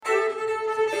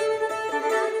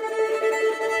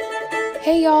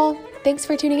Hey y'all, thanks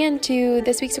for tuning in to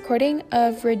this week's recording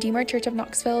of Redeemer Church of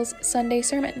Knoxville's Sunday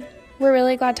Sermon. We're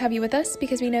really glad to have you with us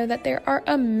because we know that there are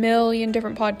a million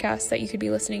different podcasts that you could be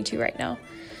listening to right now.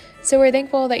 So we're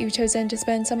thankful that you've chosen to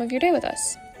spend some of your day with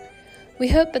us. We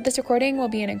hope that this recording will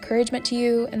be an encouragement to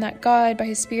you and that God, by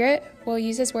His Spirit, will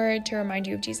use His Word to remind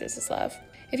you of Jesus' love.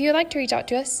 If you would like to reach out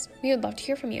to us, we would love to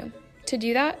hear from you. To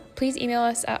do that, please email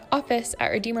us at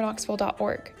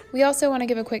office@redeemerknoxville.org. We also want to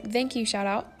give a quick thank you shout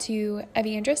out to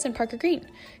Evie Andrus and Parker Green,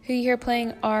 who you hear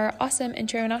playing our awesome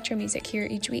intro and outro music here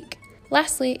each week.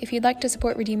 Lastly, if you'd like to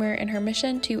support Redeemer in her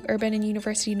mission to Urban and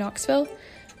University Knoxville,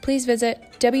 please visit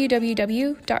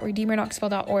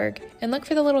www.redeemerknoxville.org and look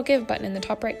for the little give button in the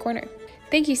top right corner.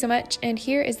 Thank you so much, and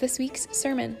here is this week's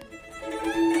sermon.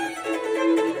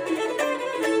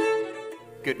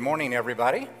 Good morning,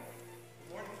 everybody.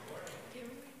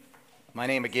 My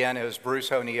name again is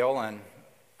Bruce O'Neill, and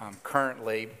I'm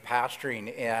currently pastoring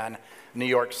in New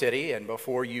York City. And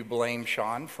before you blame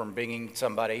Sean for bringing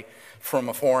somebody from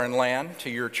a foreign land to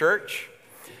your church,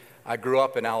 I grew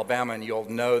up in Alabama, and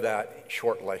you'll know that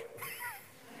shortly,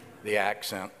 the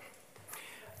accent.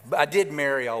 But I did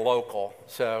marry a local,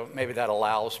 so maybe that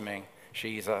allows me.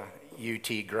 She's a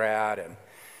UT grad, and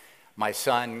my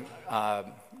son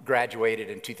graduated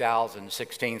in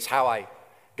 2016. It's how I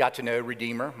got to know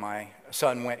Redeemer. My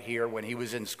son went here when he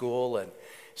was in school, and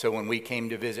so when we came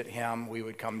to visit him, we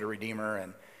would come to Redeemer,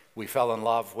 and we fell in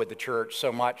love with the church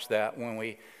so much that when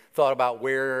we thought about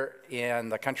where in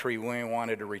the country we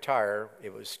wanted to retire,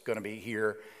 it was going to be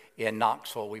here in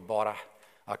Knoxville. We bought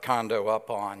a condo up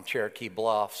on Cherokee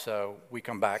Bluff, so we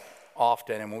come back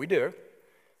often, and when we do,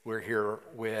 we're here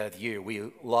with you.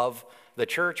 We love the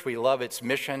church. We love its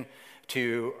mission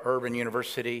to Urban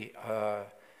University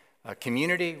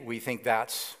community. We think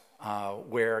that's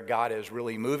where God is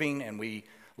really moving, and we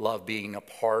love being a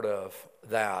part of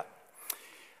that.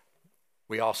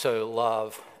 We also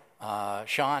love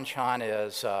Sean. Sean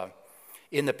is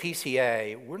in the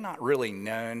PCA. We're not really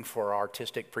known for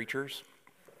artistic preachers,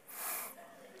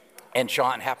 and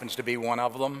Sean happens to be one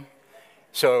of them.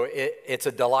 So it's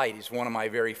a delight. He's one of my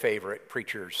very favorite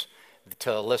preachers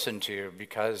to listen to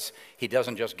because he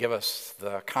doesn't just give us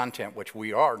the content, which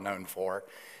we are known for,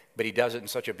 but he does it in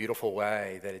such a beautiful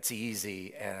way that it's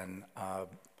easy and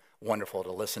wonderful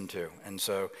to listen to. And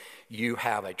so you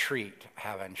have a treat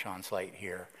having Sean Slate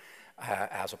here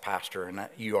as a pastor, and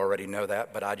you already know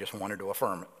that, but I just wanted to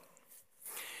affirm it.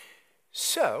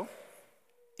 So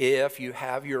if you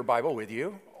have your Bible with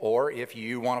you, or if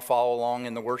you want to follow along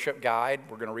in the worship guide,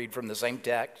 we're going to read from the same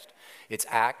text. It's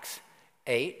Acts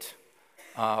 8,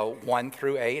 1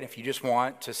 through 8. If you just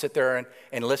want to sit there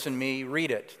and listen to me read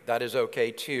it, that is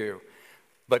okay too.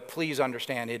 But please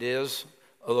understand, it is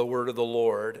the word of the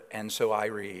Lord, and so I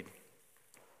read.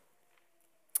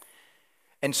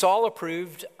 And Saul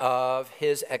approved of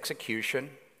his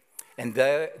execution, and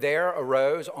there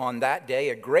arose on that day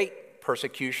a great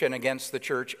persecution against the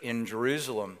church in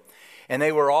Jerusalem. And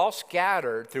they were all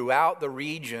scattered throughout the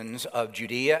regions of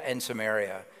Judea and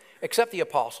Samaria, except the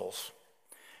apostles.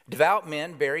 Devout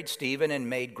men buried Stephen and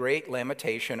made great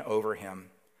lamentation over him.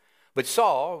 But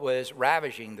Saul was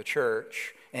ravaging the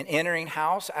church, and entering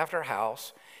house after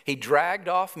house, he dragged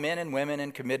off men and women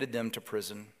and committed them to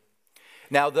prison.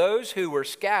 Now those who were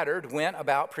scattered went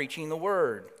about preaching the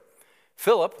word.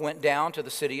 Philip went down to the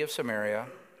city of Samaria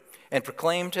and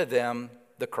proclaimed to them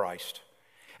the Christ.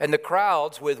 And the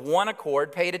crowds with one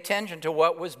accord paid attention to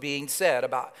what was being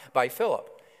said by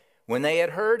Philip, when they had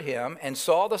heard him and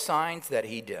saw the signs that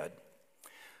he did.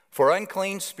 For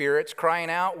unclean spirits, crying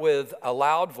out with a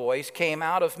loud voice, came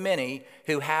out of many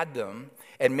who had them,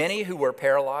 and many who were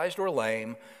paralyzed or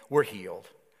lame were healed.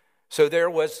 So there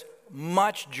was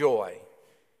much joy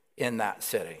in that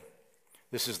city.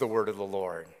 This is the word of the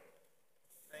Lord.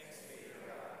 Thanks be to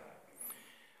God.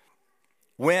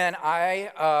 When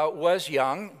I was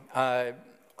young, I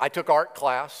took art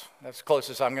class. That's the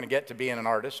closest I'm going to get to being an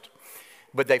artist.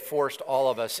 But they forced all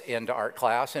of us into art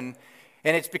class. And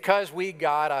it's because we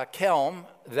got a kiln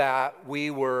that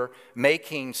we were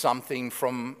making something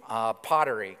from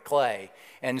pottery, clay.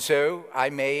 And so I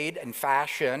made and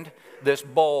fashioned this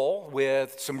bowl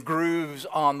with some grooves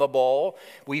on the bowl.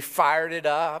 We fired it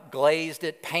up, glazed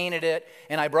it, painted it,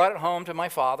 and I brought it home to my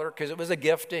father because it was a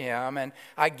gift to him. And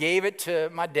I gave it to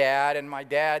my dad, and my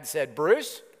dad said,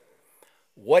 "Bruce,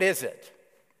 what is it?"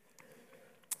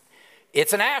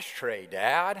 "It's an ashtray,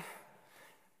 Dad."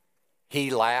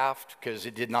 He laughed because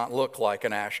it did not look like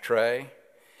an ashtray.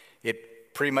 It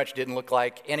pretty much didn't look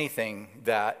like anything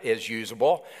that is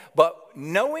usable. But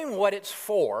knowing what it's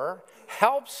for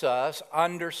helps us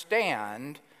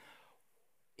understand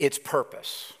its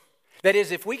purpose. That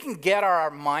is, if we can get our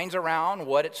minds around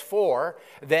what it's for,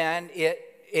 then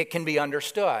it can be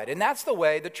understood. And that's the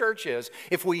way the church is.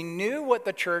 If we knew what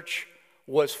the church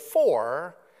was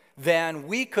for, then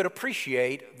we could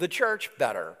appreciate the church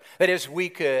better. That is, we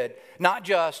could not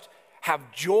just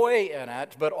have joy in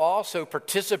it, but also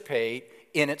participate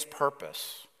in its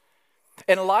purpose.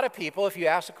 And a lot of people, if you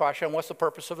ask the question, what's the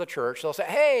purpose of the church? They'll say,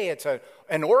 hey, it's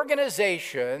an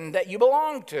organization that you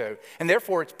belong to. And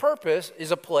therefore, its purpose is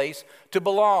a place to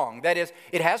belong. That is,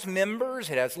 it has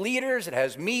members, it has leaders, it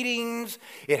has meetings,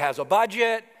 it has a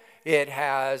budget, it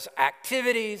has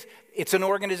activities. It's an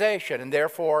organization, and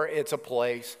therefore, it's a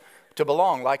place to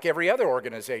belong, like every other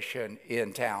organization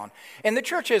in town. And the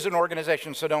church is an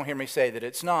organization, so don't hear me say that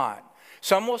it's not.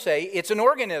 Some will say it's an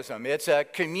organism. It's a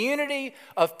community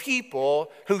of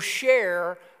people who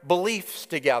share beliefs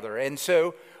together. And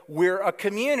so we're a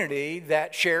community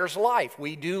that shares life.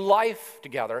 We do life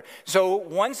together. So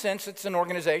one sense it's an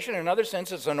organization, in another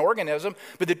sense it's an organism.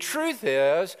 But the truth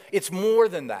is, it's more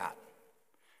than that.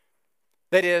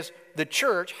 That is, the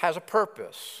church has a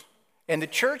purpose. And the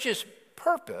church's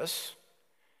purpose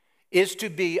is to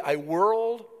be a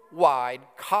worldwide,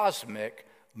 cosmic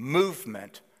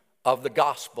movement of the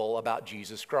gospel about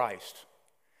Jesus Christ.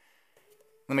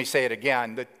 Let me say it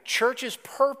again. The church's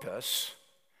purpose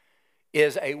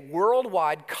is a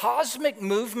worldwide cosmic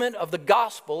movement of the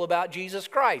gospel about Jesus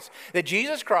Christ. That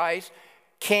Jesus Christ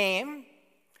came,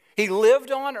 he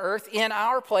lived on earth in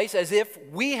our place as if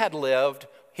we had lived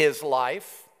his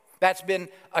life. That's been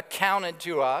accounted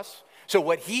to us. So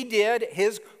what he did,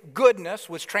 his goodness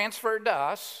was transferred to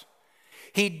us.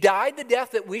 He died the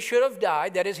death that we should have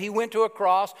died. That is, he went to a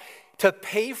cross to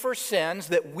pay for sins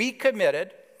that we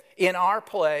committed in our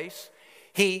place.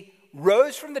 He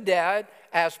rose from the dead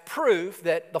as proof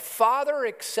that the Father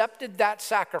accepted that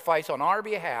sacrifice on our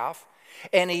behalf,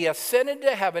 and he ascended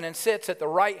to heaven and sits at the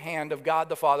right hand of God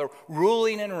the Father,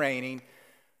 ruling and reigning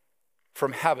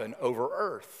from heaven over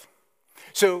earth.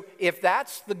 So if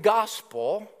that's the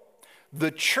gospel,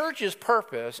 the church's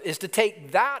purpose is to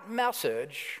take that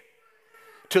message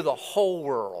to the whole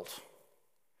world.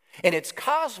 And it's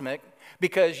cosmic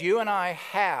because you and I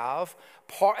have,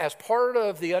 as part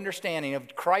of the understanding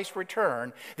of Christ's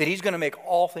return, that he's going to make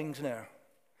all things new.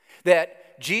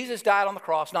 That Jesus died on the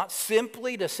cross not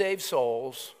simply to save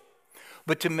souls,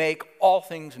 but to make all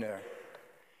things new.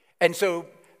 And so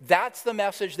that's the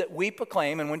message that we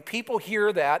proclaim. And when people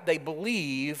hear that, they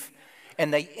believe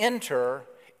and they enter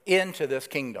into this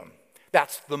kingdom.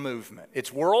 That's the movement.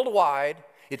 It's worldwide.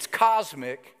 It's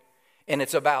cosmic, and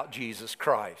it's about Jesus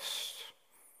Christ.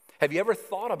 Have you ever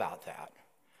thought about that?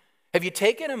 Have you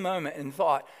taken a moment and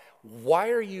thought, why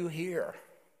are you here?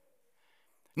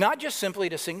 Not just simply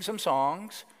to sing some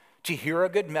songs, to hear a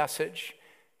good message,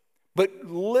 but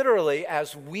literally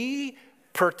as we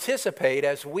participate,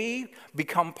 as we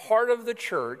become part of the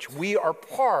church, we are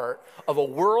part of a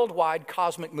worldwide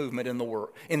cosmic movement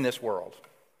in this world.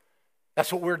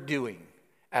 That's what we're doing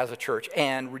as a church,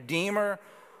 and Redeemer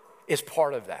is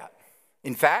part of that.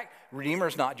 In fact, Redeemer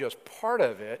is not just part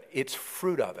of it, it's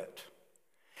fruit of it.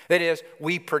 That is,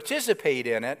 we participate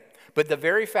in it, but the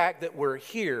very fact that we're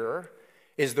here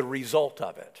is the result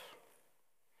of it.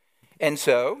 And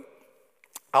so,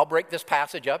 I'll break this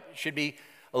passage up. It should be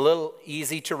a little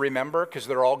easy to remember because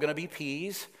they're all going to be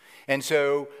P's. And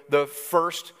so, the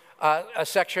first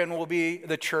section will be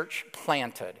the church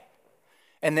planted.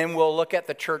 And then we'll look at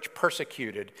the church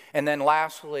persecuted. And then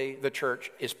lastly, the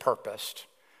church is purposed.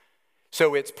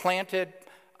 So it's planted,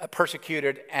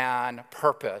 persecuted, and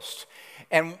purposed.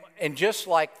 And just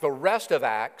like the rest of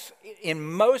Acts, in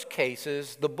most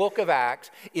cases, the book of Acts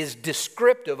is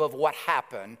descriptive of what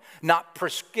happened, not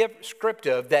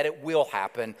prescriptive that it will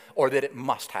happen or that it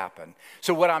must happen.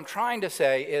 So what I'm trying to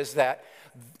say is that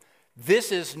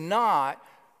this is not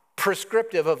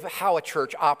prescriptive of how a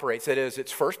church operates. That is,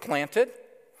 it's first planted,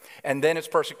 and then it's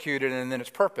persecuted, and then it's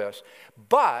purpose.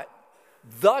 But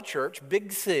the church,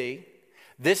 big C,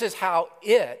 this is how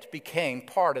it became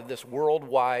part of this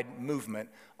worldwide movement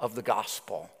of the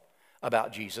gospel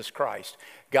about Jesus Christ.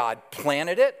 God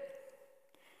planted it.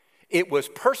 It was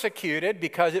persecuted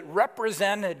because it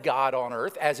represented God on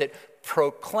earth as it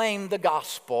proclaimed the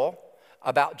gospel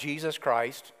about Jesus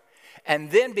Christ.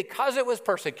 And then because it was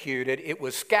persecuted, it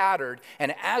was scattered.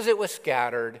 And as it was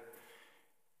scattered,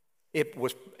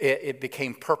 it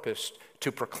became purposed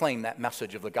to proclaim that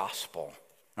message of the gospel.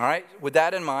 All right, with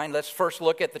that in mind, let's first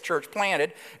look at the church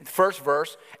planted. The first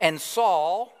verse, and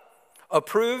Saul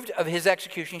approved of his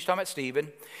execution. He's talking about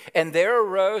Stephen. And there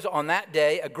arose on that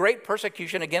day a great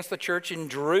persecution against the church in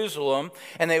Jerusalem,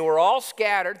 and they were all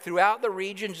scattered throughout the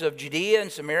regions of Judea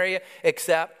and Samaria,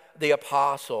 except the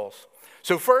apostles.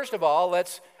 So first of all,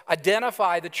 let's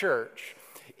identify the church.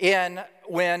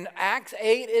 When Acts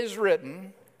 8 is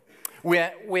written,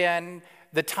 when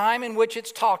the time in which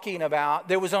it's talking about,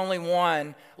 there was only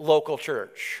one local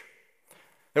church.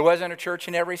 There wasn't a church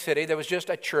in every city. There was just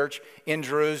a church in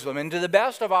Jerusalem. And to the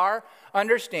best of our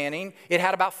understanding, it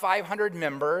had about 500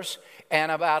 members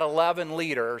and about 11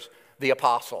 leaders, the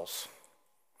apostles.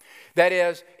 That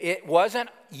is, it wasn't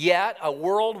yet a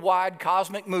worldwide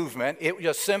cosmic movement. It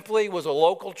just simply was a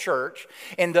local church.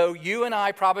 And though you and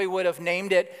I probably would have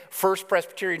named it First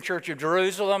Presbyterian Church of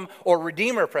Jerusalem or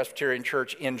Redeemer Presbyterian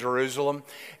Church in Jerusalem,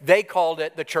 they called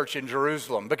it the Church in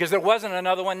Jerusalem because there wasn't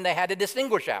another one they had to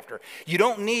distinguish after. You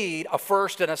don't need a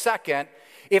first and a second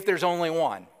if there's only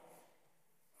one.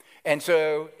 And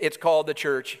so it's called the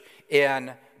Church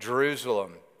in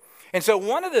Jerusalem. And so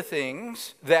one of the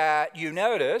things that you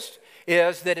noticed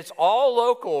is that it's all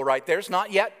local right there. It's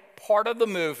not yet part of the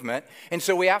movement. And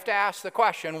so we have to ask the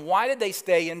question, why did they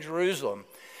stay in Jerusalem?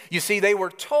 You see, they were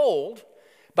told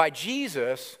by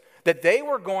Jesus that they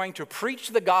were going to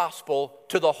preach the gospel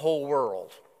to the whole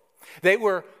world. They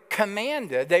were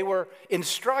commanded, they were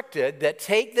instructed that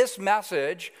take this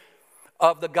message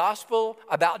of the gospel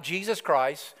about Jesus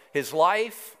Christ, his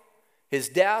life, his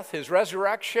death, his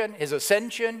resurrection, his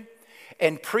ascension,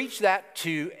 and preach that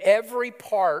to every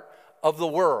part of the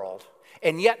world.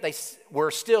 And yet they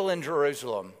were still in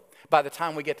Jerusalem by the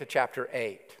time we get to chapter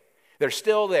 8. They're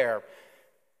still there,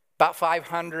 about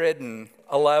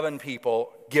 511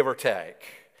 people, give or take.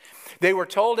 They were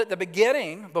told at the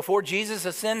beginning, before Jesus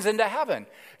ascends into heaven,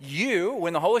 you,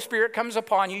 when the Holy Spirit comes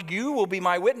upon you, you will be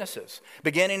my witnesses,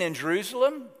 beginning in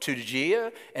Jerusalem, to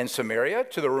Judea and Samaria,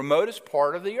 to the remotest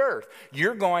part of the earth.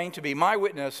 You're going to be my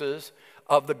witnesses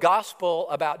of the gospel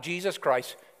about Jesus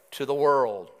Christ to the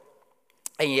world.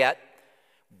 And yet,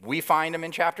 we find them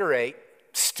in chapter 8,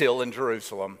 still in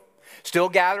Jerusalem, still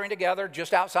gathering together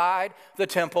just outside the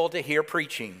temple to hear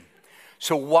preaching.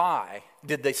 So why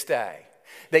did they stay?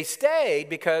 They stayed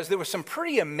because there were some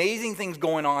pretty amazing things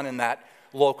going on in that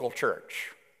local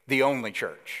church, the only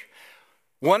church.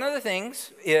 One of the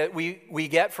things we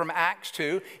get from Acts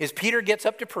 2 is Peter gets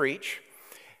up to preach.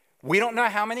 We don't know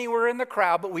how many were in the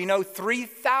crowd, but we know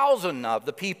 3,000 of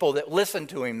the people that listened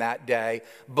to him that day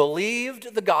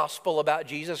believed the gospel about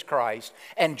Jesus Christ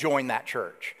and joined that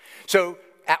church. So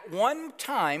at one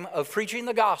time of preaching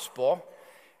the gospel,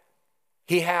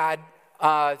 he had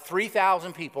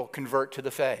 3,000 people convert to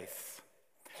the faith.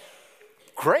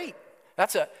 Great.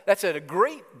 That's a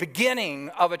great beginning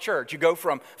of a church. You go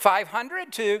from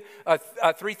 500 to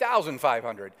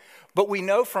 3,500. But we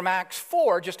know from Acts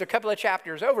 4, just a couple of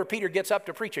chapters over, Peter gets up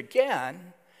to preach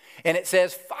again. And it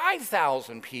says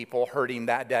 5,000 people heard him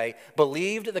that day,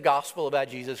 believed the gospel about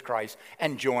Jesus Christ,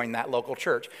 and joined that local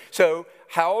church. So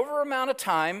however amount of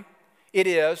time it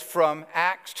is from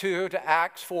Acts 2 to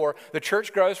Acts 4, the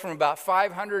church grows from about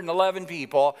 511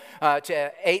 people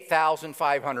to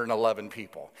 8,511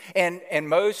 people. And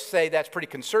most say that's pretty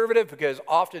conservative because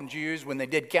often Jews, when they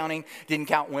did counting, didn't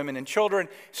count women and children,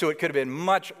 so it could have been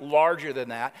much larger than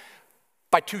that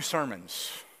by 2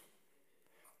 sermons.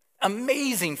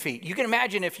 Amazing feat. You can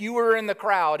imagine if you were in the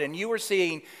crowd and you were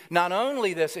seeing not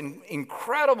only this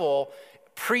incredible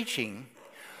preaching,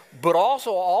 but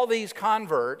also all these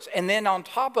converts, and then on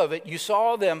top of it, you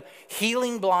saw them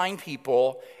healing blind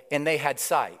people and they had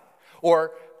sight.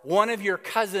 Or one of your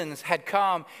cousins had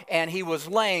come and he was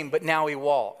lame, but now he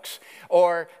walks.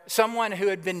 Or someone who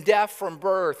had been deaf from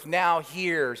birth now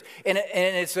hears. And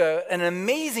it's an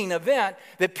amazing event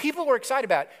that people were excited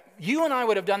about. You and I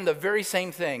would have done the very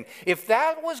same thing. If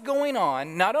that was going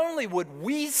on, not only would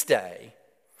we stay,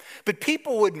 but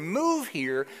people would move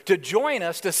here to join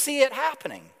us to see it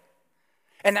happening.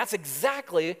 And that's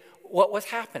exactly what was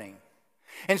happening.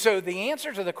 And so the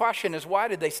answer to the question is, why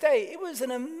did they stay? It was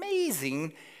an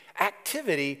amazing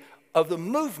activity of the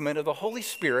movement of the Holy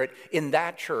Spirit in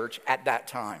that church at that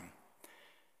time.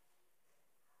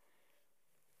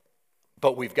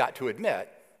 But we've got to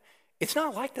admit, it's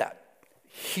not like that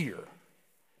here.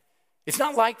 It's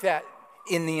not like that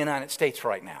in the United States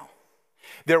right now.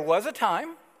 There was a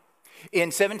time in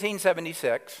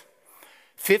 1776,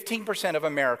 15% of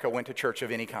America went to church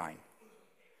of any kind.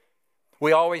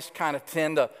 We always kind of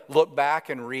tend to look back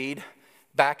and read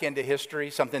back into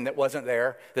history, something that wasn't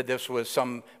there, that this was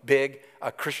some big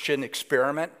Christian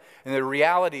experiment. And the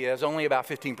reality is only about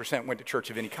 15% went to church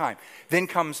of any kind. Then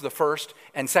comes the first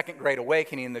and second Great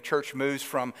Awakening, and the church moves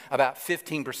from about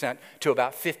 15% to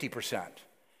about 50%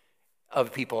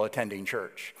 of people attending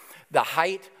church. The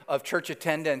height of church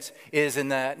attendance is in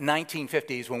the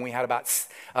 1950s when we had about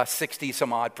 60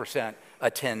 some odd percent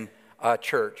attend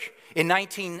church. In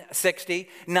 1960,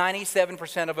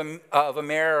 97% of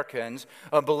Americans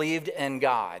believed in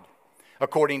God,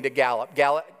 according to Gallup.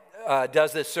 Gallup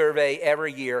does this survey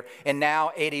every year, and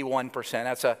now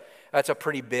 81%. That's a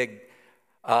pretty big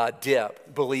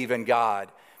dip, believe in God.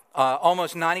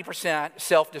 Almost 90%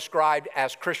 self-described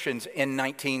as Christians in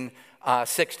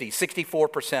 1960.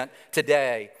 64%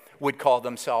 today would call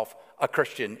themselves a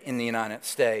Christian in the United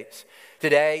States.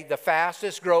 Today, the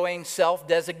fastest growing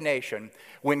self-designation,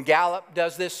 when Gallup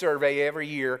does this survey every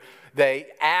year, they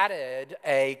added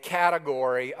a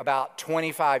category about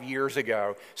 25 years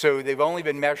ago. So they've only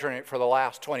been measuring it for the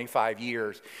last 25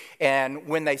 years. And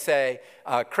when they say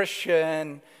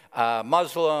Christian,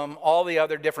 Muslim, all the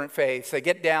other different faiths, they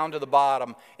get down to the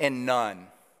bottom and none.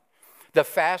 The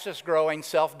fastest growing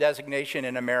self-designation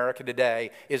in America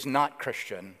today is not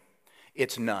Christian,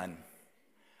 it's none.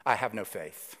 I have no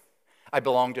faith. I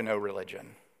belong to no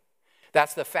religion.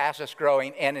 That's the fastest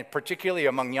growing, and particularly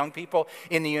among young people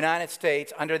in the United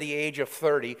States under the age of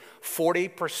 30,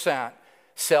 40%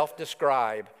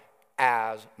 self-describe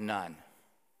as none.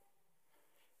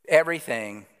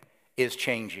 Everything is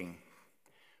changing.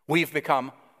 We've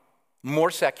become more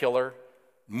secular,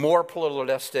 more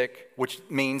pluralistic, which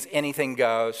means anything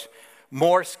goes,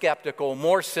 more skeptical,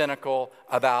 more cynical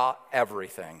about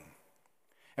everything.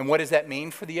 And what does that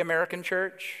mean for the American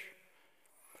church?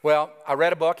 Well, I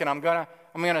read a book, and I'm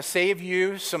gonna save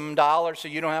you some dollars so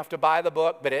you don't have to buy the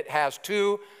book, but it has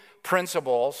two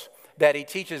principles that he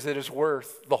teaches that is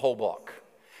worth the whole book.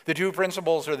 The two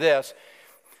principles are this.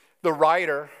 The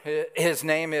writer, his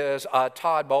name is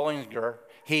Todd Bollinger.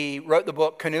 He wrote the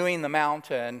book Canoeing the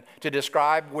Mountain to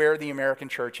describe where the American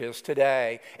church is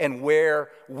today and where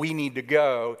we need to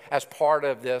go as part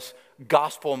of this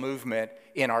gospel movement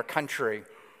in our country.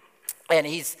 And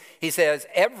he says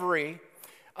every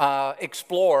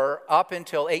explorer up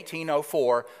until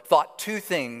 1804 thought two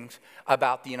things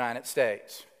about the United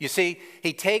States. You see,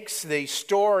 he takes the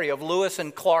story of Lewis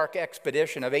and Clark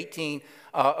expedition of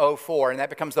 1804, and that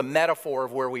becomes the metaphor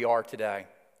of where we are today.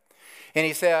 And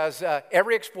he says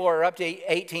every explorer up to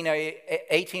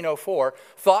 1804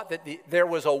 thought that there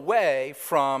was a way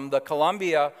from the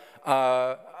Columbia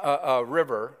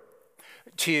River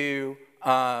to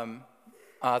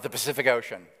the Pacific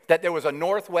Ocean, that there was a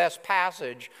northwest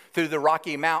passage through the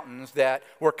Rocky Mountains that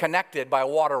were connected by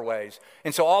waterways.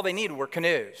 And so all they needed were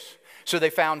canoes. So they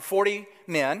found 40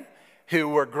 men who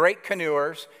were great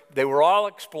canoers. They were all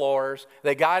explorers.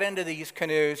 They got into these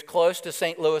canoes close to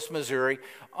St. Louis, Missouri,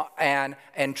 and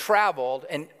traveled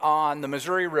on the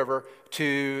Missouri River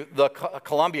to the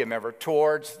Columbia River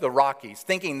towards the Rockies,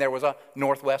 thinking there was a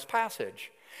northwest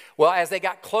passage. Well, as they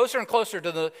got closer and closer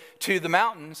to the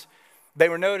mountains, they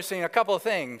were noticing a couple of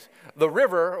things. The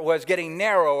river was getting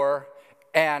narrower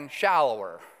and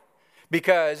shallower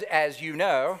because, as you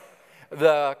know,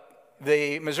 the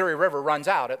Missouri River runs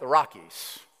out at the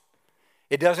Rockies.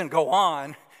 It doesn't go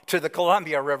on to the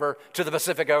Columbia River to the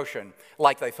Pacific Ocean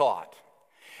like they thought.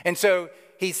 And so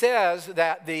he says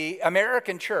that the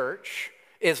American church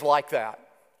is like that.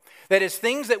 That is,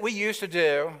 things that we used to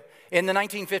do in the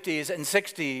 1950s and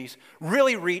 60s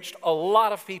really reached a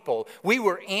lot of people. We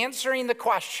were answering the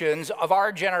questions of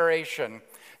our generation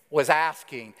was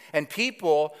asking, and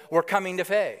people were coming to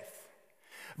faith.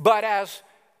 But as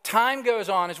time goes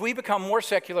on, as we become more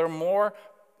secular, more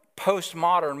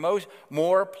postmodern,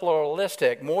 more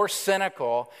pluralistic, more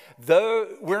cynical,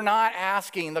 though we're not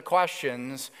asking the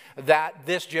questions that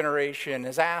this generation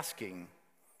is asking.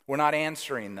 We're not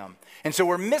answering them. And so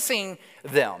we're missing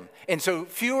them. And so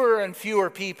fewer and fewer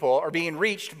people are being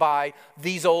reached by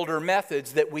these older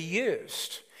methods that we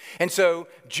used. And so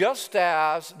just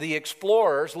as the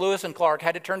explorers, Lewis and Clark,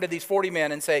 had to turn to these 40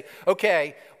 men and say,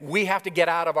 okay, we have to get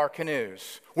out of our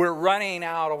canoes. We're running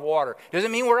out of water.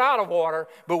 Doesn't mean we're out of water,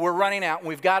 but we're running out, and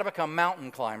we've got to become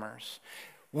mountain climbers.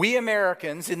 We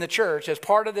Americans in the church, as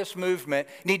part of this movement,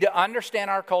 need to understand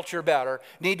our culture better,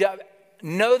 need to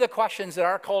know the questions that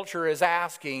our culture is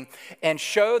asking, and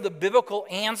show the biblical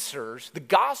answers, the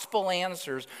gospel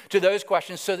answers to those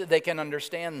questions so that they can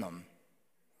understand them.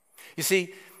 You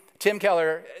see, Tim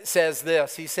Keller says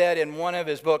this. He said in one of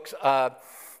his books on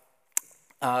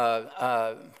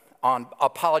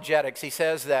apologetics, he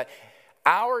says that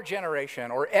our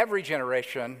generation, or every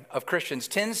generation of Christians,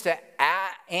 tends to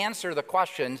answer the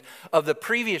questions of the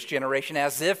previous generation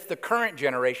as if the current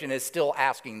generation is still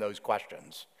asking those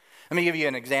questions. Let me give you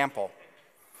an example.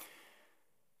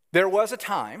 There was a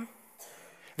time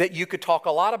that you could talk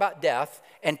a lot about death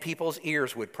and people's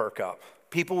ears would perk up.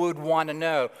 People would want to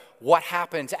know what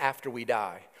happens after we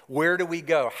die. Where do we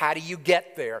go? How do you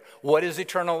get there? What is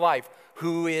eternal life?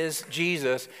 Who is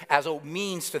Jesus as a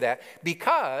means to that?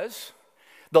 Because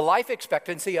the life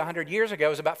expectancy 100 years ago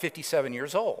was about 57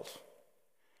 years old.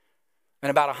 And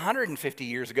about 150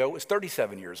 years ago, it was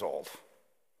 37 years old.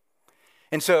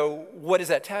 And so what does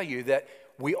that tell you? That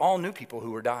we all knew people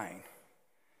who were dying.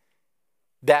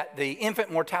 That the infant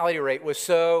mortality rate was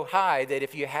so high that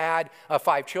if you had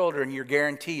 5 children, you're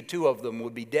guaranteed 2 of them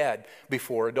would be dead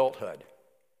before adulthood.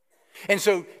 And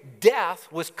so death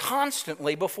was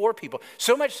constantly before people.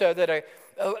 So much so that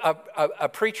a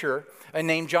preacher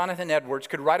named Jonathan Edwards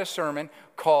could write a sermon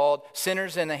called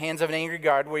Sinners in the Hands of an Angry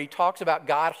God, where he talks about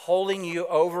God holding you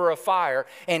over a fire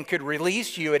and could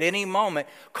release you at any moment,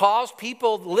 cause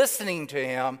people listening to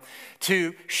him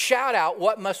to shout out,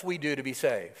 what must we do to be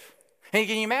saved? And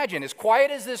can you imagine, as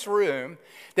quiet as this room,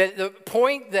 that the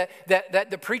point that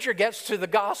the preacher gets to the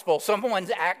gospel, someone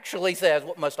actually says,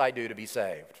 what must I do to be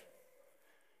saved?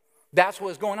 That's what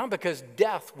was going on, because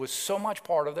death was so much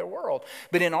part of their world.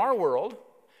 But in our world,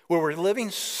 where we're living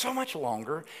so much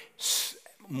longer,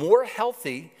 more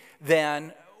healthy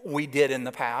than we did in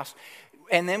the past,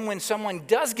 and then when someone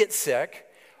does get sick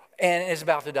and is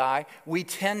about to die, we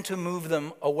tend to move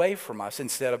them away from us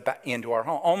instead of back into our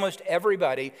home. Almost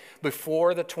everybody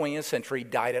before the 20th century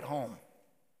died at home.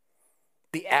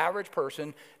 The average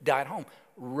person died home.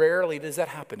 Rarely does that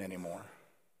happen anymore.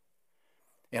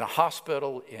 In a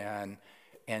hospital,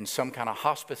 in some kind of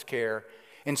hospice care.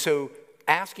 And so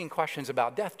asking questions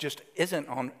about death just isn't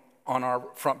on our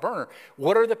front burner.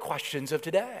 What are the questions of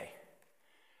today?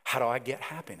 How do I get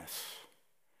happiness?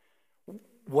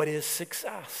 What is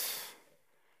success?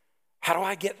 How do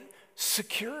I get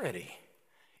security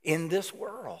in this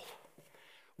world?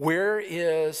 Where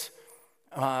is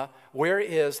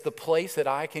the place that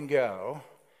I can go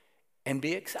and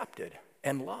be accepted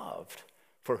and loved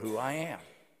for who I am?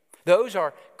 Those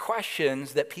are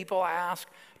questions that people ask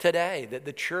today that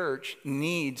the church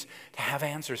needs to have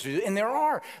answers to. And there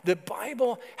are. The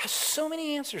Bible has so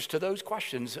many answers to those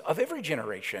questions of every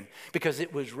generation because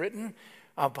it was written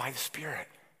by the Spirit.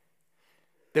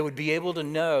 That would be able to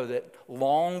know that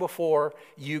long before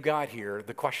you got here,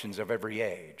 the questions of every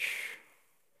age.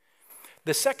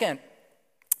 The second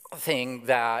thing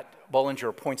that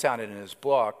Bullinger points out in his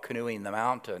book, Canoeing the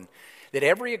Mountain, that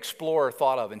every explorer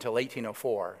thought of until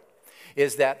 1804,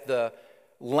 is that the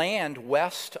land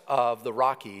west of the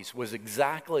Rockies was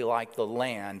exactly like the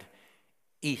land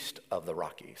east of the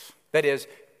Rockies. That is,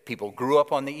 people grew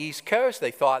up on the East Coast.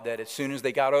 They thought that as soon as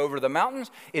they got over the mountains,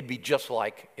 it'd be just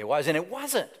like it was. And it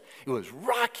wasn't. It was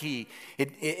rocky.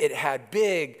 It had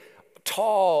big,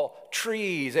 tall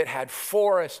trees. It had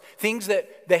forests, things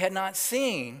that they had not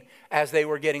seen as they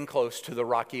were getting close to the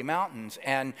Rocky Mountains.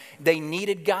 And they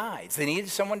needed guides. They needed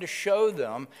someone to show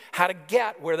them how to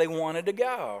get where they wanted to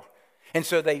go. And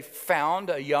so they found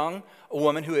a young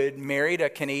woman who had married a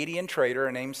Canadian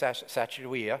trader named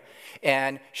Sacagawea,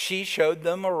 and she showed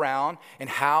them around and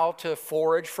how to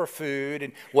forage for food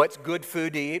and what's good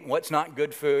food to eat and what's not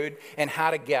good food, and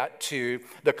how to get to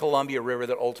the Columbia River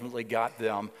that ultimately got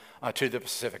them to the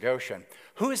Pacific Ocean.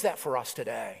 Who is that for us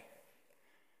today?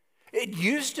 It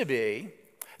used to be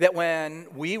that when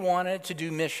we wanted to do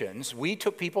missions, we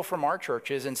took people from our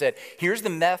churches and said, here's the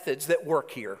methods that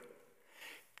work here.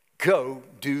 Go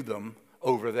do them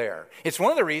over there. It's one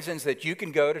of the reasons that you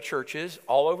can go to churches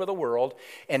all over the world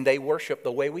and they worship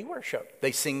the way we worship.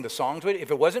 They sing the songs. If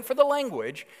it wasn't for the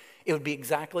language, it would be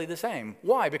exactly the same.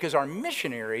 Why? Because our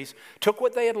missionaries took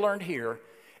what they had learned here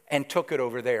and took it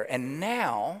over there. And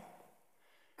now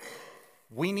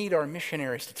we need our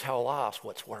missionaries to tell us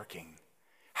what's working,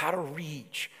 how to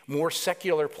reach more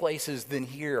secular places than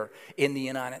here in the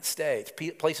United States.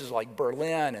 Places like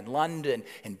Berlin and London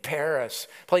and Paris,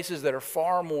 places that are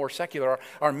far more secular.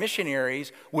 Our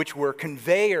missionaries, which were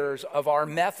conveyors of our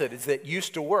methods that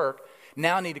used to work,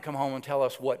 now need to come home and tell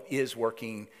us what is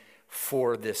working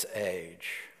for this age.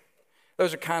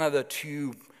 Those are kind of the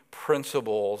two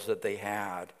principles that they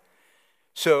had.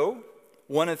 So,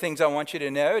 one of the things I want you to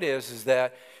note is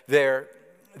that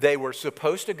they were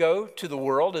supposed to go to the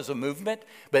world as a movement,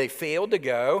 but they failed to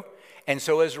go. And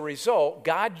so as a result,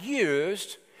 God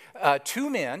used 2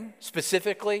 men,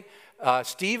 specifically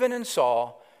Stephen and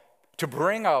Saul, to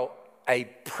bring out a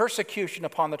persecution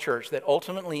upon the church that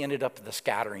ultimately ended up the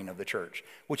scattering of the church,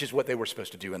 which is what they were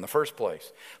supposed to do in the first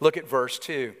place. Look at verse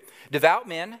 2. Devout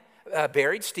men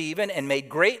buried Stephen and made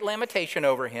great lamentation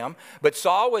over him. But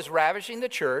Saul was ravishing the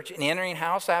church and entering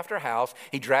house after house.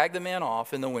 He dragged the men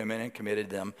off and the women and committed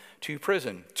them to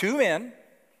prison. 2 men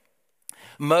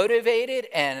motivated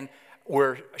and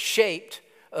were shaped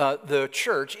the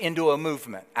church into a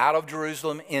movement, out of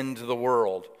Jerusalem into the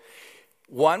world.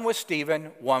 One was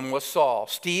Stephen, one was Saul.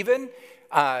 Stephen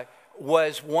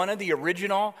was one of the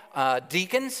original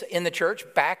deacons in the church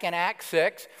back in Acts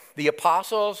 6. The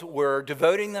apostles were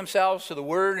devoting themselves to the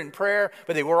word and prayer,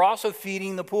 but they were also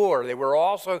feeding the poor. They were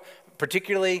also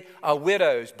particularly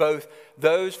widows, both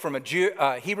those from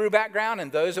a Hebrew background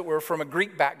and those that were from a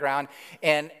Greek background.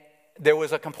 And there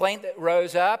was a complaint that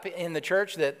rose up in the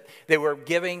church that they were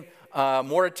giving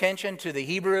more attention to the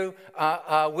Hebrew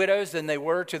widows than they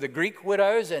were to the Greek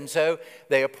widows. And so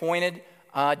they appointed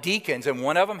deacons, and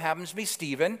one of them happens to be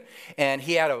Stephen, and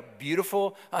he had a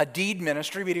beautiful deed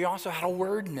ministry, but he also had a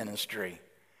word ministry.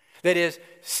 That is,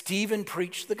 Stephen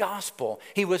preached the gospel.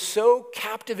 He was so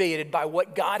captivated by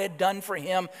what God had done for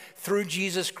him through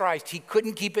Jesus Christ, he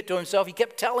couldn't keep it to himself. He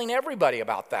kept telling everybody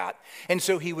about that, and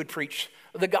so he would preach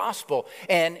the gospel.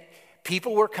 And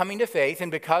people were coming to faith,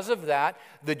 and because of that,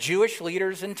 the Jewish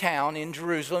leaders in town, in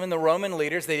Jerusalem, and the Roman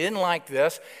leaders, they didn't like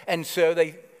this, and so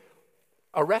they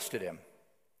arrested him.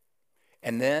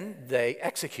 And then they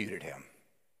executed him.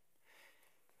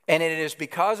 And it is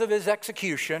because of his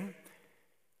execution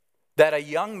that a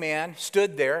young man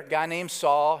stood there, a guy named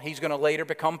Saul. He's going to later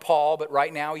become Paul, but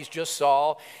right now he's just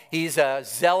Saul. He's a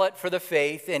zealot for the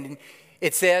faith, and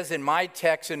it says in my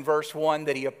text in verse 1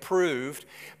 that he approved,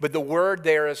 but the word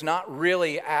there is not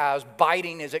really as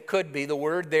biting as it could be. The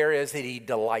word there is that he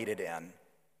delighted in.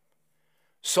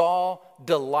 Saul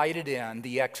delighted in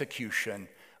the execution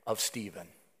of Stephen,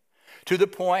 to the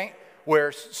point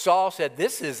where Saul said,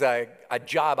 this is a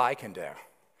job I can do.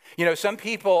 You know, some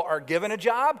people are given a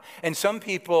job, and some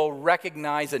people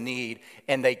recognize a need,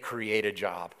 and they create a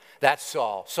job. That's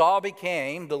Saul. Saul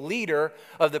became the leader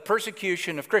of the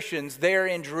persecution of Christians there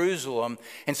in Jerusalem,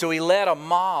 and so he led a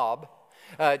mob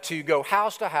to go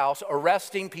house to house,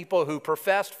 arresting people who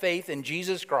professed faith in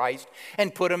Jesus Christ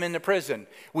and put them into prison.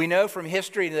 We know from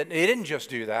history that they didn't just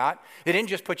do that. They didn't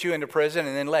just put you into prison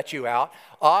and then let you out.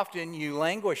 Often you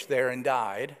languished there and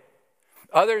died.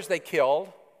 Others they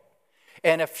killed.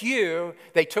 And a few,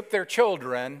 they took their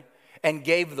children and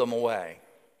gave them away,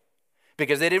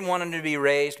 because they didn't want them to be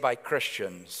raised by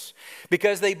Christians.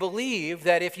 Because they believed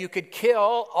that if you could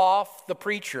kill off the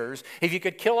preachers, if you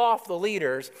could kill off the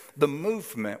leaders, the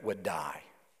movement would die.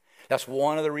 That's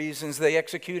one of the reasons they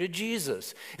executed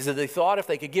Jesus, is that they thought if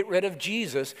they could get rid of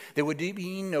Jesus, there would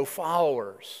be no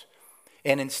followers.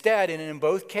 And instead, and in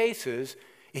both cases,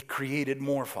 it created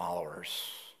more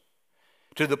followers.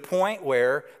 To the point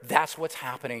where that's what's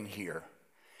happening here.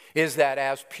 Is that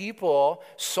as people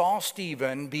saw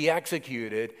Stephen be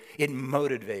executed, it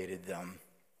motivated them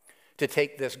to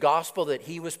take this gospel that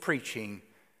he was preaching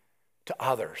to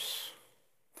others.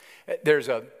 There's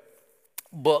a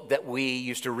book that we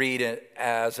used to read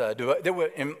as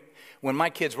when my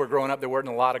kids were growing up, there weren't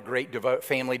a lot of great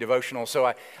family devotionals,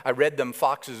 so I read them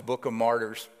Fox's Book of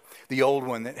Martyrs, the old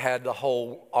one that had the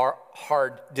whole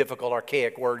hard, difficult,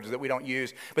 archaic words that we don't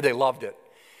use, but they loved it.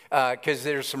 Because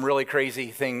there's some really crazy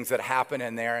things that happen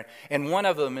in there. And one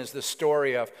of them is the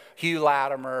story of Hugh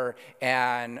Latimer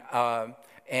and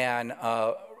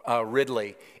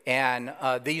Ridley. And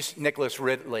Nicholas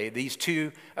Ridley, these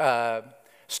two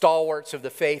stalwarts of the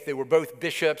faith, they were both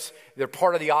bishops. They're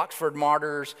part of the Oxford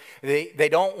Martyrs. They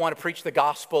don't want to preach the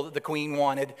gospel that the Queen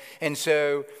wanted. And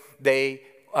so they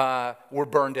were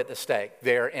burned at the stake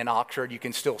there in Oxford. You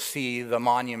can still see the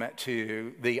monument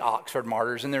to the Oxford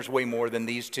Martyrs, and there's way more than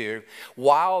these two.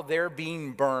 While they're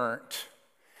being burnt,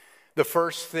 the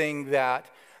first thing that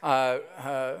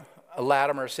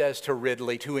Latimer says to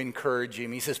Ridley to encourage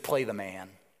him, he says, play the man,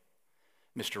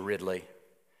 Mr. Ridley.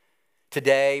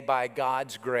 Today, by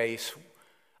God's grace,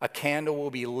 a candle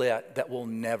will be lit that will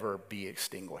never be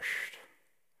extinguished.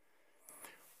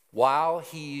 While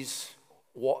these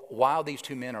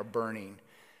two men are burning,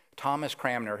 Thomas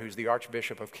Cranmer, who's the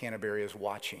Archbishop of Canterbury, is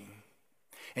watching.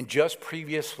 And just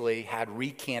previously had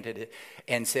recanted it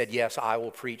and said, yes, I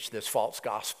will preach this false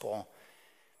gospel.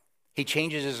 He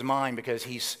changes his mind because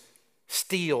he's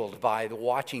steeled by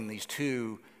watching these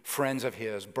two friends of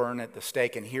his burn at the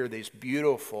stake and hear this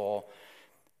beautiful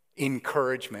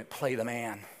encouragement, play the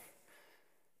man.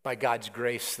 By God's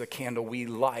grace, the candle we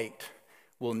light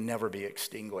will never be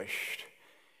extinguished.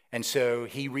 And so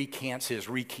he recants his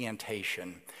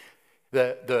recantation.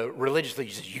 The religious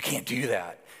leader says, you can't do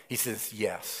that. He says,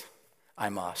 yes, I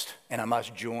must. And I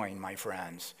must join my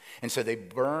friends. And so they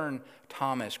burn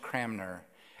Thomas Cranmer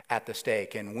at the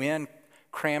stake. And when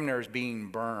Cranmer is being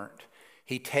burnt,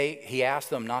 he asked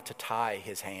them not to tie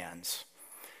his hands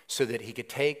so that he could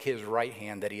take his right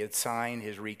hand that he had signed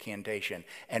his recantation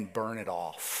and burn it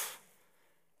off.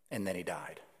 And then he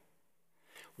died.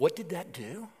 What did that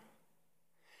do?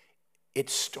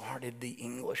 It started the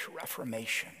English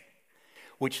Reformation,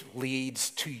 which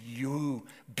leads to you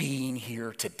being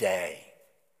here today.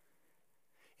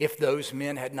 If those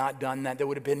men had not done that, there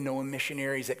would have been no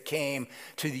missionaries that came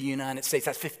to the United States.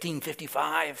 That's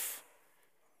 1555.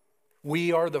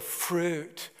 We are the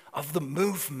fruit of the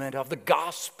movement of the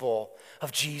gospel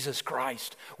of Jesus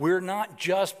Christ. We're not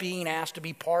just being asked to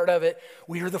be part of it,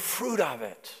 we are the fruit of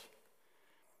it.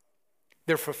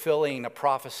 They're fulfilling a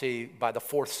prophecy by the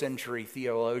 4th century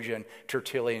theologian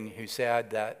Tertullian, who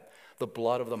said that the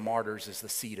blood of the martyrs is the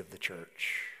seed of the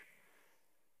church.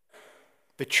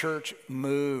 The church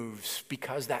moves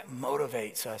because that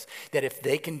motivates us. That if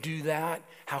they can do that,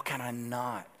 how can I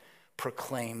not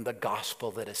proclaim the gospel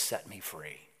that has set me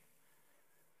free?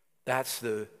 That's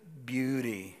the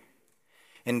beauty.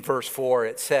 In verse 4,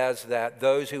 it says that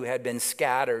those who had been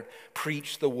scattered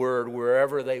preached the word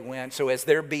wherever they went. So as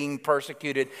they're being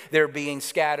persecuted, they're being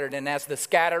scattered. And as the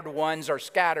scattered ones are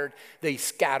scattered, they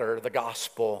scatter the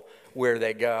gospel where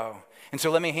they go. And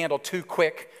so let me handle 2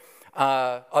 quick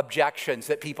objections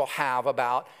that people have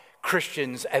about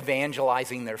Christians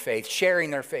evangelizing their faith, sharing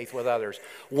their faith with others.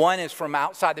 One is from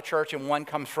outside the church and one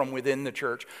comes from within the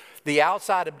church. The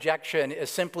outside objection is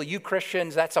simply, you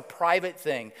Christians, that's a private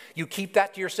thing. You keep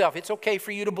that to yourself. It's okay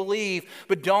for you to believe,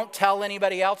 but don't tell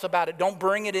anybody else about it. Don't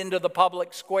bring it into the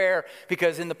public square,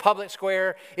 because in the public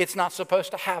square, it's not supposed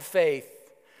to have faith.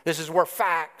 This is where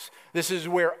facts, this is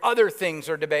where other things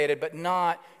are debated, but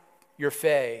not your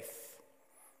faith.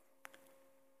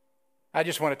 I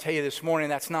just want to tell you this morning,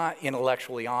 that's not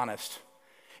intellectually honest.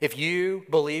 If you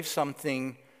believe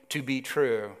something to be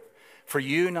true, for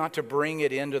you not to bring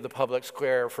it into the public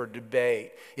square for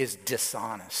debate is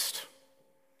dishonest.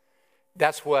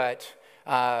 That's what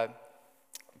Penn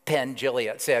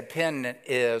Jillette said. Penn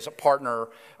is a partner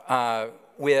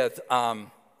with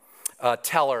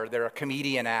Teller. They're a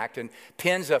comedian act, and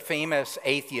Penn's a famous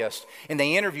atheist, and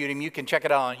they interviewed him. You can check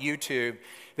it out on YouTube.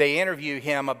 They interview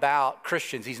him about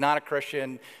Christians. He's not a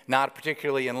Christian, not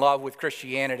particularly in love with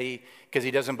Christianity because he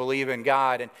doesn't believe in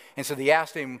God. And so they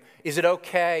asked him, is it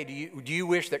okay? Do you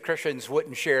wish that Christians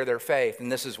wouldn't share their faith? And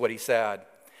this is what he said.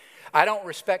 I don't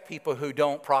respect people who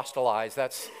don't proselytize.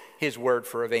 That's his word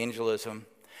for evangelism.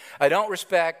 I don't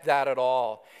respect that at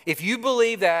all. If you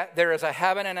believe that there is a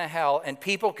heaven and a hell and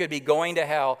people could be going to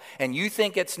hell and you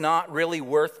think it's not really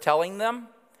worth telling them,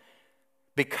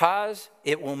 because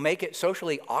it will make it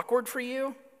socially awkward for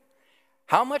you,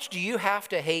 how much do you have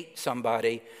to hate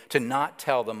somebody to not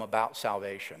tell them about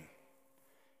salvation?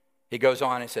 He goes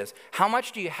on and says, how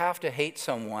much do you have to hate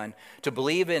someone to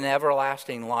believe in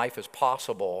everlasting life is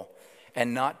possible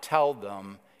and not tell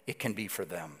them it can be for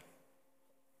them?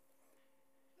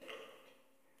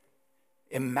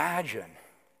 Imagine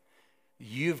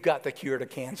you've got the cure to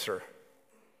cancer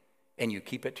and you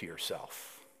keep it to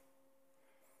yourself.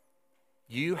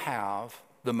 You have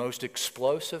the most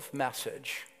explosive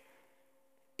message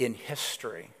in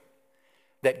history,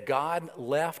 that God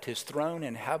left his throne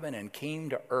in heaven and came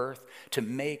to earth to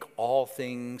make all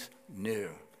things new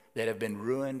that have been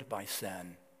ruined by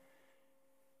sin.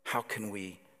 How can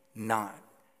we not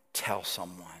tell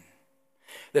someone?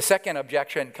 The second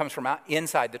objection comes from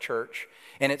inside the church,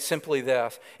 and it's simply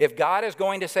this. If God is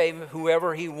going to save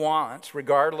whoever he wants,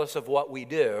 regardless of what we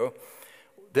do,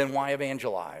 then why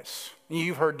evangelize?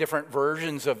 You've heard different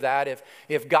versions of that.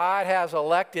 If God has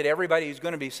elected everybody who's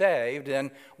going to be saved,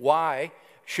 then why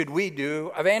should we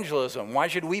do evangelism? Why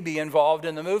should we be involved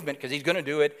in the movement? Because he's going to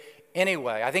do it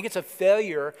anyway. I think it's a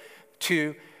failure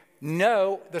to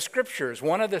know the scriptures.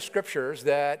 One of the scriptures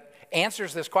that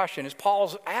answers this question is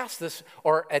Paul's asked this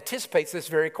or anticipates this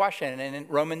very question in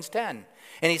Romans 10.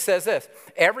 And he says this,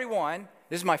 everyone,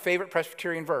 this is my favorite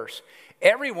Presbyterian verse,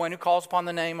 everyone who calls upon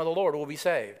the name of the Lord will be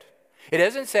saved. It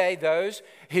doesn't say those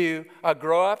who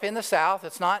grow up in the South.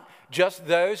 It's not just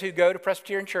those who go to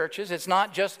Presbyterian churches. It's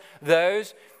not just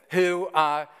those who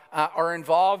are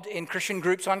involved in Christian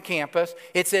groups on campus.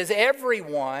 It says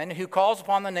everyone who calls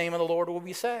upon the name of the Lord will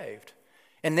be saved.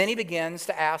 And then he begins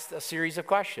to ask a series of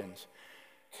questions.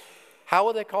 How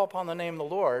will they call upon the name of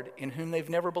the Lord in whom they've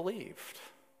never believed?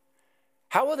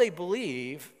 How will they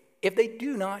believe if they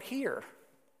do not hear?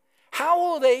 How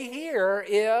will they hear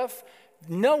if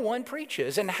no one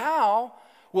preaches? And how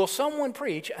will someone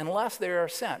preach unless they are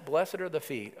sent? Blessed are the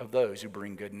feet of those who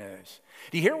bring good news.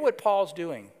 Do you hear what Paul's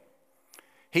doing?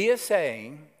 He is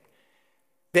saying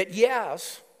that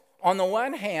yes, on the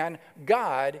one hand,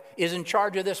 God is in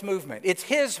charge of this movement. It's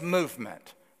his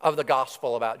movement of the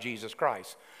gospel about Jesus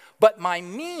Christ. But my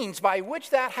means by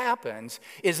which that happens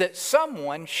is that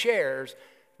someone shares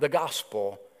the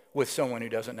gospel with someone who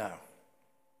doesn't know.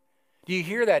 Do you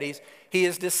hear that? He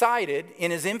has decided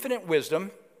in his infinite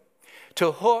wisdom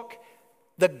to hook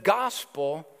the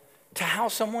gospel to how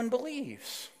someone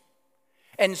believes.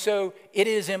 And so it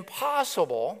is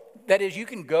impossible, that is, you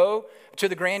can go to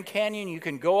the Grand Canyon, you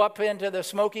can go up into the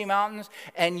Smoky Mountains,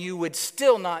 and you would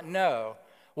still not know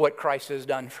what Christ has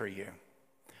done for you.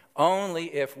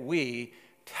 Only if we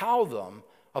tell them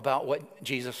about what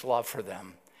Jesus loved for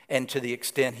them, and to the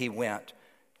extent he went,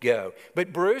 go.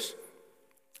 But Bruce,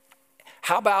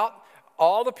 how about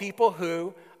all the people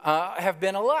who have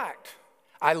been elect?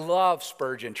 I love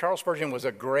Spurgeon. Charles Spurgeon was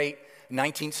a great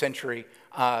 19th century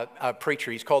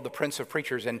preacher. He's called the Prince of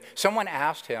Preachers. And someone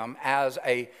asked him, as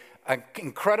an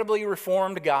incredibly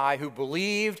reformed guy who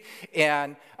believed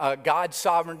in God's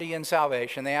sovereignty and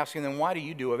salvation, they asked him, then why do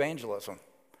you do evangelism?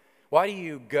 Why do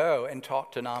you go and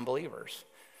talk to non-believers?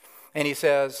 And he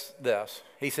says this.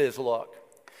 He says, look,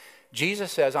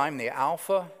 Jesus says, I'm the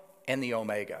Alpha and the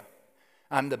Omega.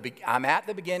 I'm at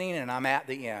the beginning and I'm at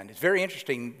the end. It's very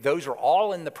interesting. Those are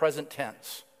all in the present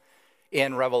tense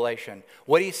in Revelation.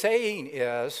 What he's saying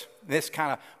is, this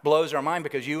kind of blows our mind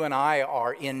because you and I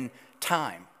are in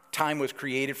time. Time was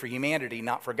created for humanity,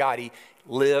 not for God. He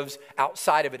lives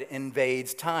outside of it,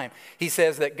 invades time. He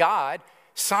says that God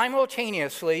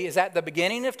simultaneously is at the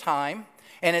beginning of time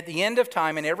and at the end of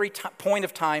time and every point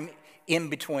of time in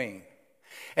between.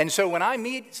 And so when I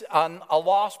meet a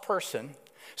lost person,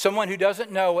 someone who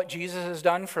doesn't know what Jesus has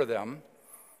done for them,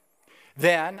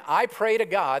 then I pray to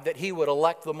God that he would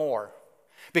elect them more.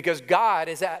 Because God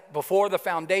is before the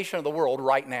foundation of the world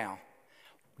right now,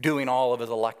 doing all of his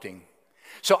electing.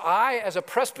 So I, as a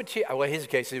Presbyterian, well, in his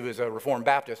case, he was a Reformed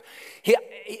Baptist,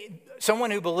 someone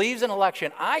who believes in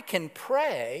election, I can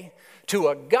pray to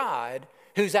a God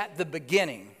who's at the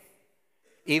beginning,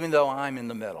 even though I'm in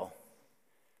the middle,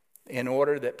 in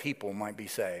order that people might be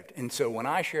saved. And so when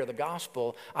I share the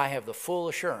gospel, I have the full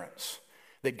assurance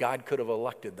that God could have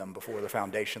elected them before the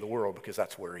foundation of the world, because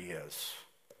that's where he is.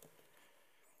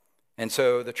 And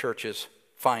so the church's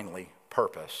finally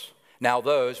purpose. Now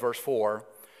those, verse 4,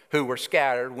 who were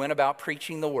scattered went about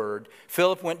preaching the word.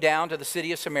 Philip went down to the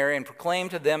city of Samaria and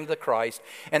proclaimed to them the Christ.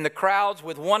 And the crowds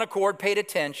with one accord paid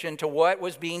attention to what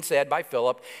was being said by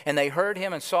Philip. And they heard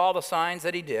him and saw the signs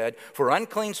that he did. For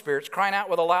unclean spirits, crying out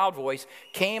with a loud voice,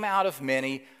 came out of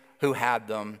many who had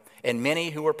them. And many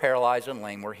who were paralyzed and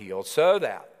lame were healed. So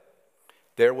that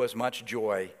there was much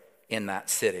joy in that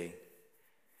city.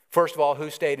 First of all, who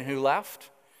stayed and who left?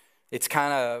 It's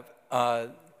kind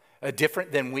of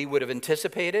different than we would have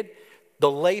anticipated. The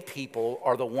lay people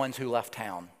are the ones who left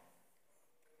town.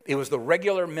 It was the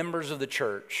regular members of the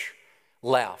church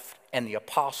left, and the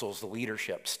apostles, the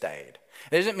leadership, stayed.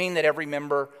 It doesn't mean that every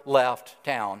member left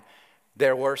town.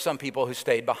 There were some people who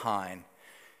stayed behind.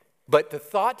 But the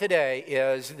thought today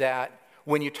is that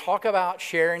when you talk about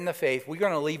sharing the faith, we're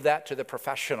going to leave that to the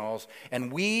professionals.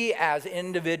 And we, as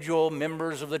individual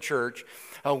members of the church,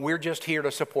 we're just here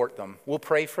to support them. We'll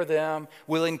pray for them.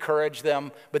 We'll encourage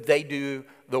them. But they do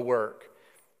the work.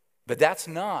 But that's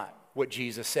not what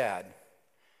Jesus said.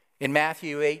 In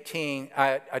Matthew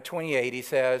 28, he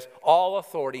says, all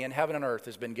authority in heaven and earth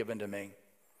has been given to me.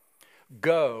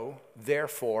 Go,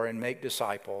 therefore, and make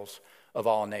disciples of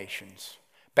all nations.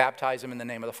 Baptize them in the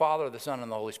name of the Father, the Son, and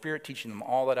the Holy Spirit, teaching them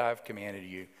all that I have commanded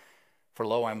you. For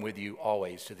lo, I'm with you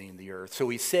always to the end of the earth. So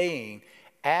he's saying,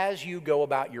 as you go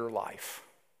about your life,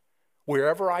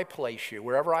 wherever I place you,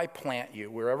 wherever I plant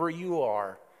you, wherever you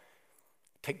are,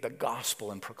 take the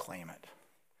gospel and proclaim it.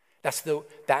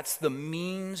 That's the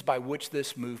means by which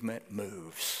this movement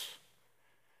moves.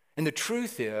 And the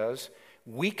truth is,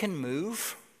 we can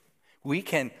move, we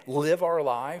can live our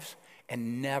lives,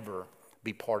 and never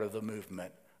be part of the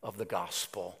movement of the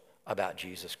gospel about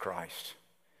Jesus Christ.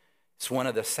 It's one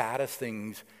of the saddest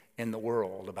things in the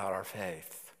world about our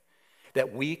faith,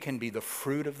 that we can be the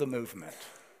fruit of the movement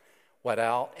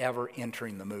without ever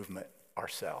entering the movement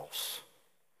ourselves.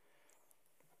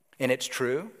 And it's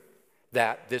true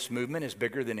that this movement is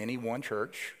bigger than any one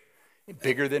church,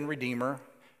 bigger than Redeemer,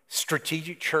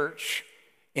 strategic church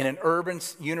in an urban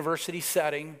university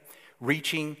setting,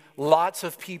 reaching lots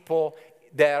of people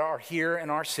that are here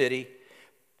in our city.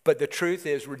 But the truth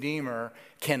is, Redeemer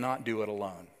cannot do it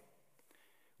alone.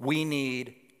 We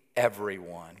need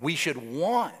everyone. We should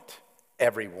want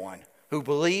everyone who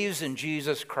believes in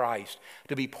Jesus Christ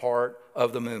to be part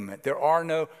of the movement. There are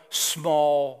no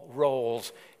small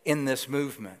roles in this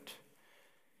movement.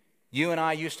 You and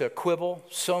I used to quibble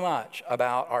so much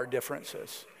about our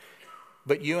differences,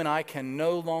 but you and I can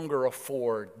no longer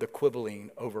afford the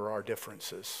quibbling over our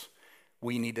differences.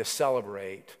 We need to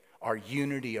celebrate our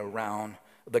unity around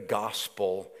the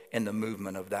gospel and the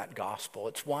movement of that gospel.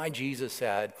 It's why Jesus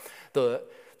said, the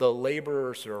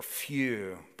laborers are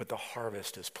few, but the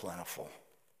harvest is plentiful.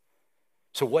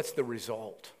 So what's the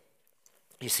result?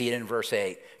 You see it in verse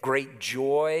 8. Great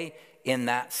joy in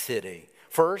that city.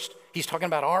 First, he's talking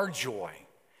about our joy.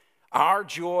 Our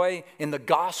joy in the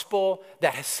gospel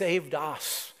that has saved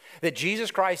us. That Jesus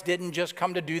Christ didn't just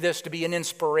come to do this to be an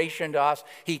inspiration to us.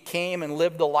 He came and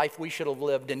lived the life we should have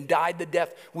lived and died the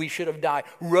death we should have died.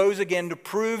 Rose again to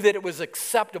prove that it was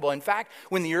acceptable. In fact,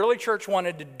 when the early church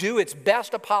wanted to do its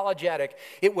best apologetic,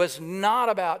 it was not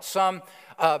about some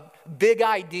big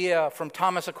idea from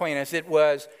Thomas Aquinas. It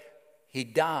was, he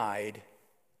died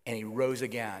and he rose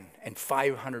again. And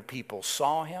 500 people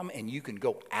saw him, and you can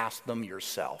go ask them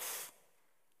yourself.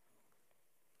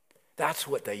 That's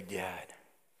what they did.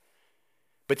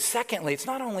 But secondly, it's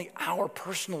not only our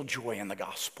personal joy in the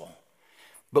gospel,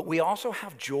 but we also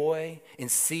have joy in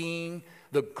seeing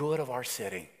the good of our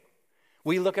city.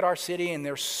 We look at our city and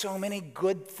there's so many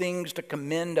good things to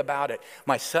commend about it.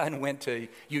 My son went to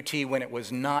UT when it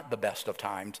was not the best of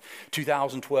times.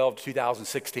 2012,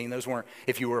 2016, those weren't,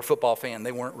 if you were a football fan,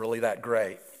 they weren't really that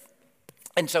great.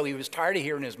 And so he was tired of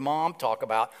hearing his mom talk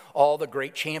about all the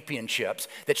great championships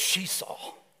that she saw.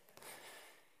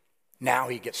 Now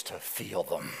he gets to feel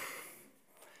them.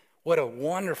 What a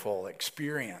wonderful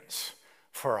experience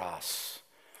for us.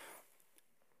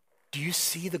 Do you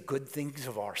see the good things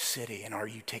of our city, and are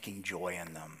you taking joy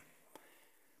in them?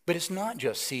 But it's not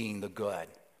just seeing the good,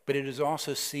 but it is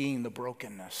also seeing the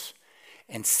brokenness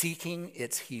and seeking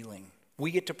its healing. We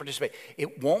get to participate.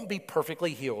 It won't be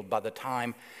perfectly healed by the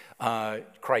time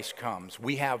Christ comes.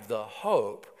 We have the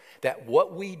hope that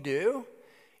what we do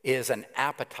is an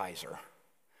appetizer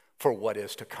for what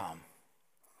is to come.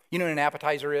 You know what an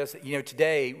appetizer is? You know,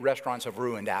 today restaurants have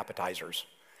ruined appetizers.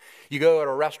 You go to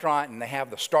a restaurant and they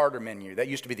have the starter menu. That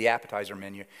used to be the appetizer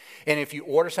menu. And if you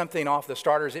order something off the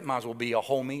starters, it might as well be a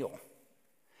whole meal.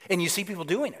 And you see people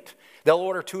doing it. They'll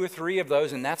order 2 or 3 of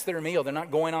those and that's their meal. They're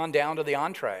not going on down to the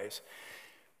entrees.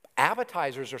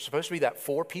 Appetizers are supposed to be that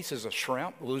 4 pieces of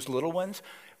shrimp, those little ones,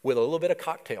 with a little bit of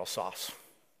cocktail sauce.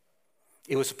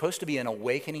 It was supposed to be an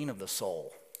awakening of the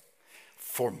soul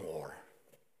for more.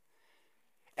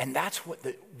 And that's what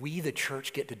we, the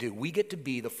church, get to do. We get to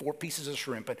be the 4 pieces of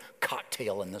shrimp and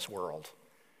cocktail in this world.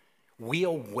 We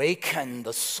awaken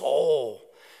the soul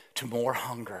to more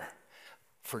hunger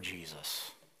for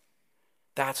Jesus.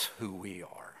 That's who we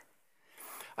are.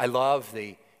 I love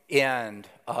the end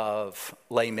of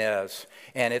Les Mis,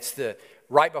 and it's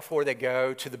right before they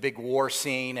go to the big war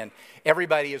scene, and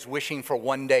everybody is wishing for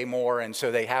one day more, and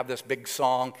so they have this big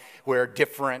song where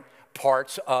different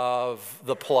parts of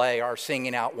the play are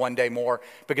singing out one day more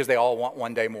because they all want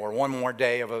one day more. One more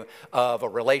day of a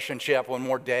relationship, one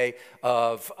more day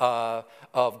of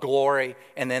glory,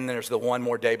 and then there's the one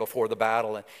more day before the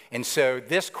battle. And so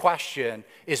this question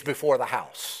is before the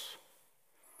house.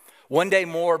 One day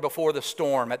more before the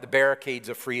storm at the barricades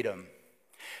of freedom.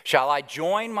 Shall I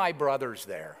join my brothers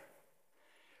there?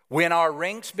 When our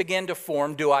ranks begin to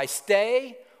form, do I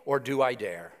stay or do I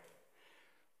dare?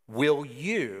 Will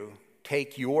you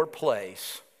take your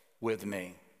place with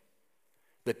me?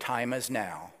 The time is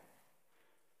now.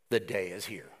 The day is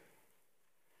here.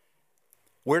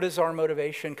 Where does our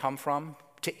motivation come from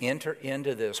to enter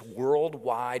into this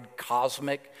worldwide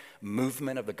cosmic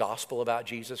movement of the gospel about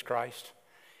Jesus Christ?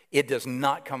 It does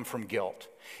not come from guilt.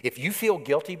 If you feel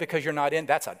guilty because you're not in,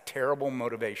 that's a terrible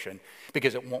motivation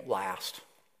because it won't last.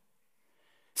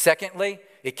 Secondly,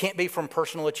 it can't be from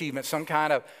personal achievement, some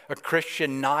kind of a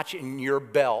Christian notch in your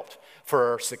belt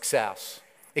for success.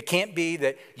 It can't be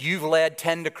that you've led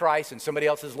 10 to Christ and somebody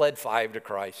else has led 5 to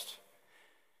Christ.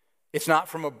 It's not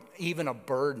from even a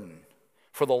burden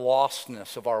for the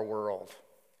lostness of our world.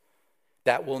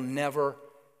 That will never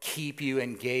keep you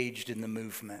engaged in the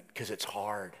movement because it's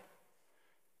hard.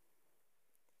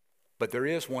 But there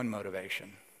is one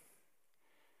motivation.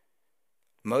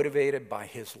 Motivated by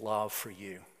his love for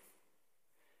you.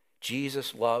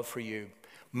 Jesus' love for you.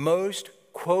 Most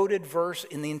quoted verse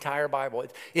in the entire Bible.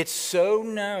 It's so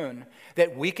known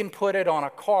that we can put it on a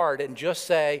card and just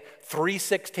say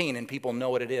 3:16 and people know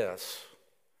what it is.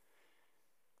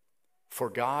 For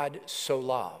God so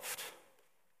loved,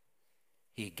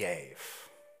 he gave.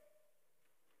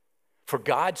 For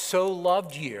God so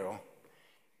loved you,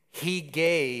 he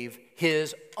gave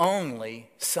his only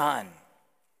Son.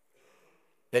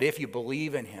 That if you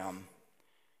believe in him,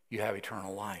 you have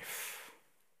eternal life.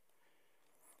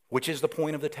 Which is the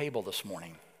point of the table this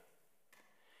morning.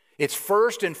 It's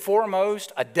first and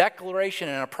foremost a declaration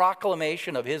and a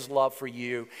proclamation of his love for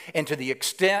you. And to the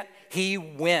extent he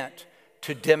went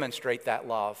to demonstrate that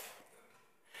love.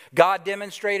 God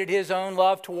demonstrated his own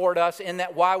love toward us in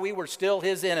that while we were still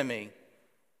his enemy,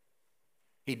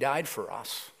 he died for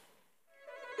us.